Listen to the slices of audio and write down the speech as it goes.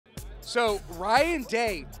So Ryan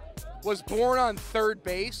Day was born on third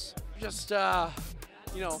base. Just,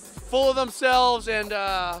 you know, full of themselves and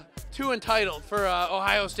too entitled for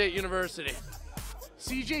Ohio State University.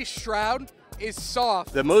 CJ Stroud is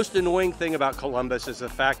soft. The most annoying thing about Columbus is the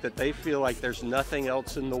fact that they feel like there's nothing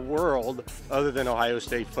else in the world other than Ohio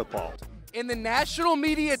State football. And the national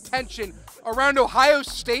media attention around Ohio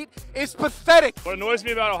State is pathetic. What annoys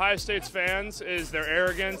me about Ohio State's fans is their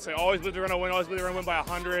arrogance. They always believe they're going to win, always believe they're going to win by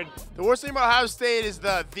 100. The worst thing about Ohio State is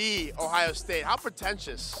the Ohio State. How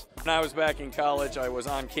pretentious. When I was back in college, I was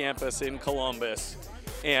on campus in Columbus,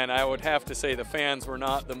 and I would have to say the fans were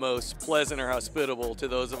not the most pleasant or hospitable to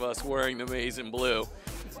those of us wearing the maize and blue.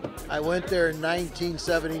 I went there in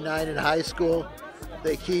 1979 in high school.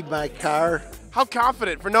 They keyed my car. How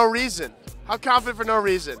confident for no reason? How confident for no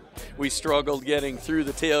reason? We struggled getting through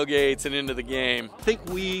the tailgates and into the game. I think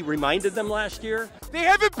we reminded them last year. They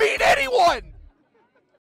haven't beat anyone!